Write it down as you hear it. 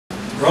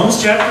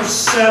Romans chapter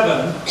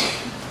 7,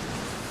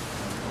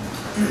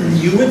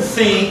 you would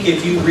think,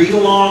 if you read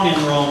along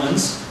in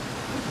Romans,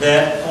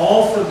 that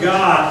Paul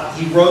forgot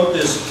he wrote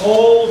this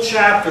whole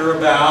chapter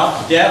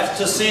about death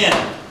to sin,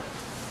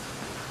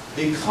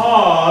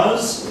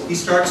 because he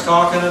starts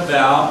talking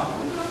about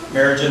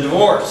marriage and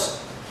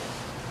divorce.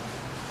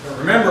 But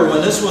remember,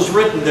 when this was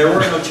written, there were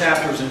no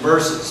chapters and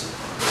verses.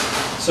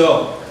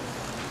 So,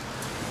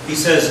 he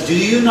says, "Do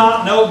you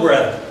not know,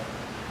 brethren,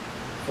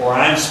 for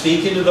I am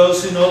speaking to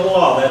those who know the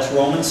law," that's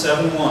Romans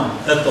 7:1,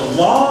 "that the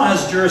law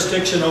has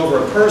jurisdiction over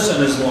a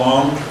person as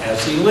long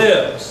as he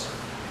lives.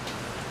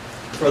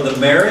 For the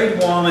married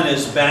woman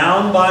is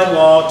bound by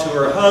law to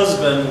her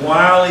husband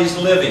while he's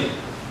living.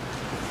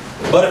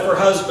 But if her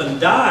husband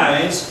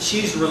dies,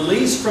 she's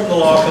released from the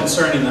law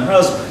concerning the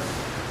husband.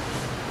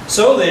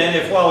 So then,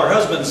 if while her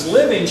husband's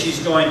living she's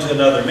going to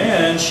another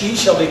man, she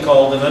shall be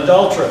called an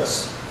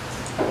adulteress.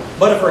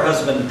 But if her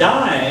husband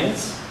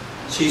dies,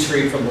 she's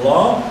free from the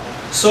law.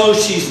 So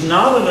she's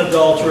not an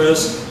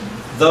adulteress,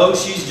 though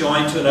she's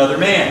joined to another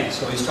man."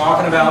 So he's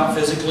talking about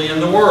physically in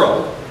the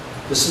world.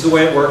 This is the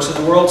way it works in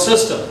the world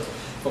system.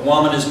 If a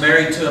woman is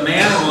married to a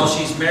man, and while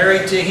she's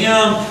married to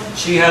him,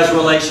 she has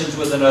relations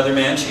with another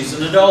man, she's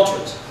an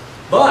adulteress.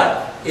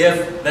 But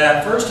if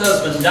that first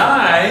husband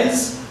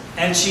dies,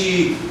 and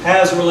she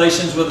has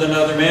relations with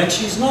another man,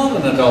 she's not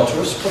an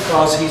adulteress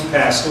because he's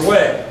passed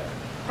away.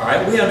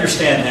 Alright, we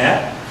understand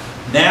that.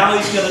 Now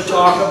he's going to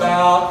talk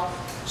about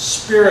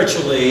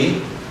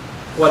spiritually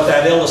what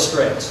that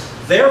illustrates.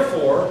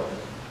 "Therefore,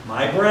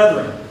 my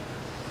brethren,"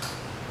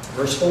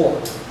 verse 4,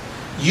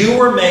 "you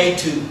were made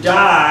to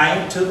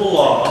die to the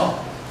law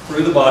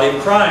through the body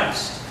of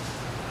Christ,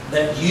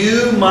 that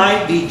you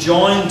might be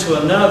joined to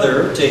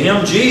another, to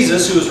him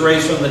Jesus, who was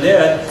raised from the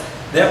dead,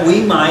 that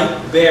we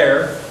might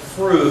bear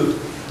fruit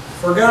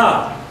for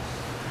God.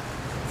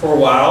 For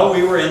while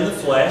we were in the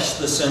flesh,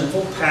 the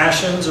sinful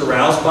passions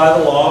aroused by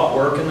the law at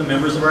work in the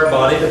members of our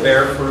body to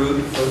bear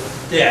fruit for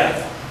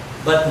death.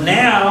 But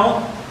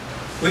now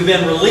we've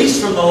been released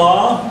from the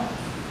law."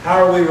 How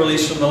are we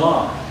released from the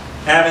law?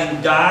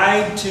 "Having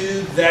died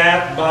to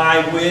that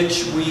by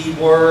which we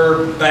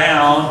were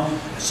bound,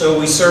 so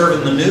we serve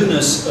in the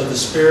newness of the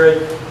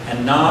Spirit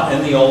and not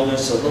in the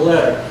oldness of the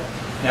letter."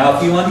 Now,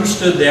 if you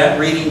understood that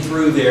reading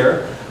through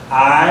there,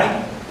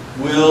 I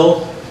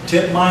will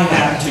tip my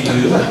hat to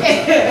you,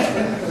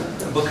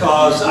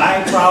 because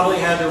I probably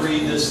had to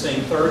read this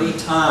thing 30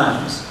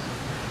 times,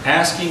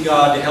 asking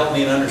God to help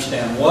me to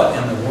understand what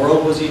in the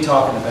world was He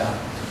talking about.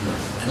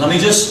 And let me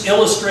just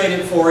illustrate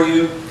it for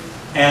you,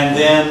 and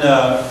then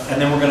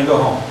we're going to go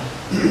home.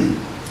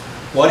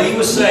 What he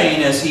was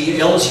saying as he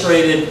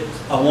illustrated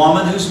a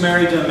woman who's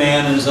married to a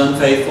man and is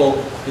unfaithful,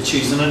 that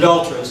she's an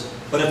adulteress.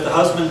 But if the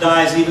husband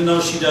dies, even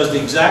though she does the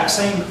exact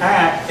same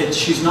act,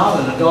 she's not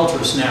an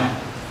adulteress now.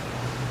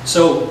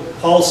 So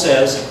Paul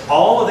says,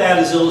 all of that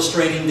is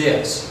illustrating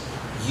this.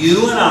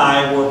 You and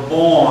I were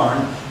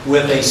born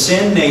with a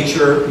sin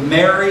nature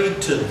married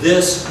to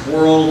this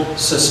world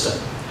system.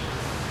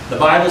 The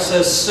Bible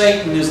says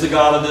Satan is the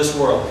god of this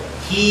world.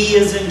 He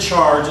is in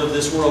charge of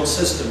this world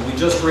system. We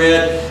just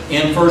read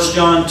in 1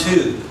 John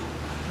 2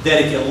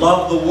 that if you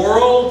love the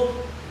world,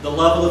 the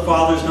love of the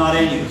Father is not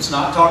in you. It's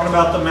not talking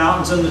about the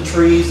mountains and the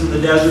trees and the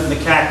desert and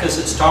the cactus.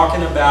 It's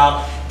talking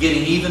about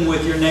getting even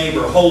with your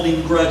neighbor,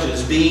 holding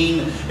grudges,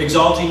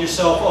 exalting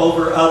yourself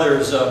over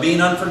others,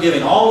 being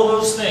unforgiving, all of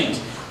those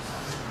things.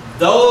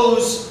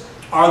 Those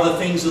are the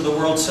things of the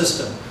world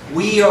system.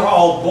 We are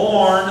all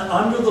born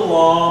under the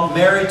law,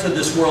 married to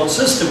this world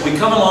system. We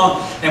come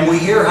along and we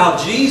hear how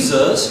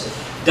Jesus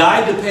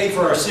died to pay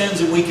for our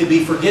sins and we could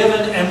be forgiven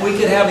and we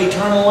could have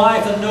eternal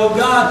life and know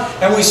God.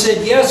 And we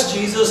said, yes,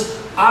 Jesus,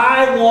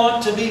 I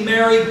want to be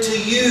married to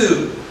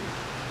you.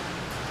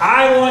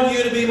 I want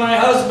you to be my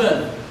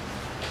husband.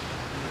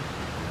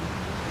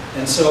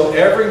 And so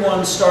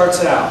everyone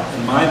starts out,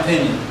 in my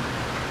opinion,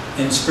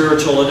 in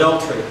spiritual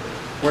adultery.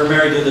 We're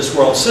married to this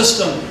world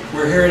system.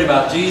 We're hearing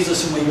about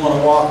Jesus and we want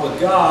to walk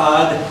with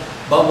God.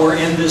 But we're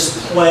in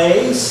this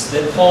place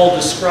that Paul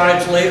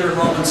describes later in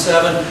Romans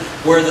 7,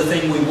 where the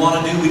thing we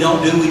want to do, we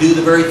don't do. We do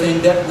the very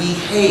thing that we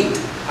hate.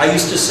 I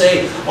used to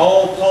say,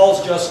 oh,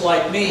 Paul's just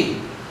like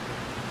me.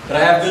 But I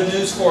have good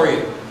news for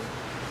you.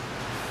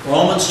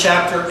 Romans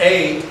chapter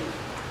 8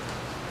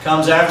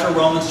 comes after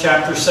Romans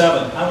chapter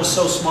 7. I was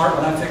so smart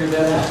when I figured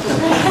that out.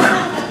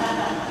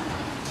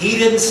 He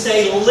didn't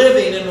stay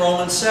living in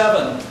Romans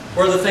 7,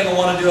 where the thing I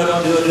want to do, I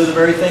don't do. I do the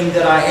very thing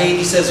that I hate.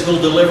 He says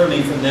He'll deliver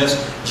me from this.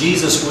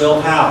 Jesus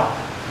will. How?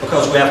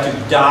 Because we have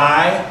to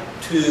die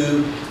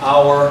to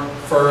our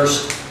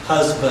first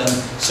husband.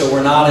 So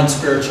we're not in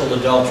spiritual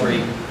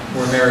adultery.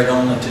 We're married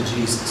only to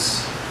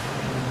Jesus.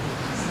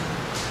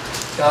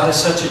 God is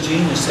such a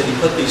genius that He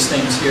put these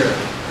things here.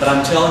 But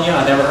I'm telling you,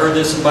 I never heard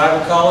this in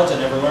Bible college. I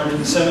never learned it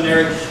in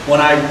seminary. When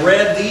I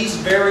read these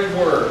very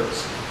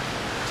words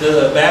to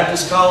the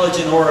Baptist College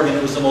in Oregon,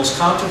 it was the most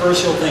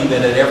controversial thing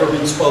that had ever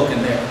been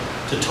spoken there.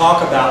 To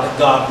talk about that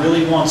God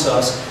really wants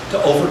us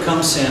to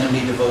overcome sin and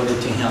be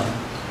devoted to Him.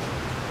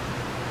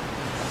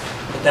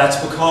 That's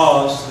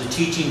because the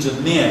teachings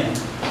of men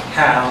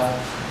have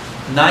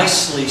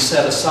nicely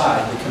set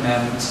aside the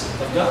commandments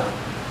of God.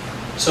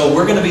 So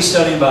we're going to be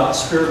studying about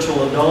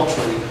spiritual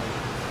adultery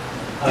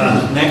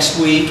next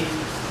week,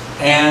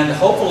 and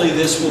hopefully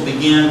this will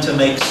begin to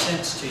make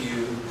sense to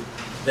you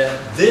that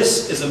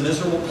this is a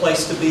miserable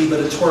place to be, but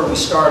it's where we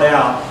start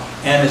out.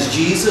 And as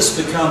Jesus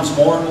becomes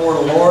more and more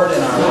Lord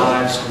in our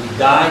lives, we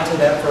die to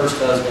that first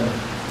husband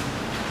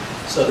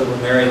so that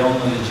we're married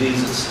only to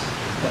Jesus.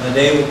 And the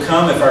day will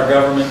come, if our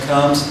government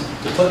comes,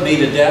 to put me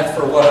to death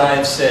for what I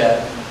have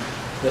said,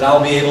 that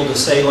I'll be able to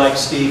say like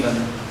Stephen,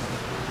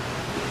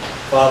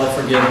 Father,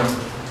 forgive them.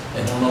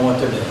 They don't know what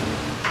they're doing.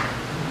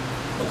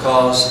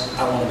 Because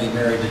I want to be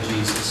married to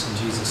Jesus, and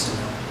Jesus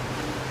alone.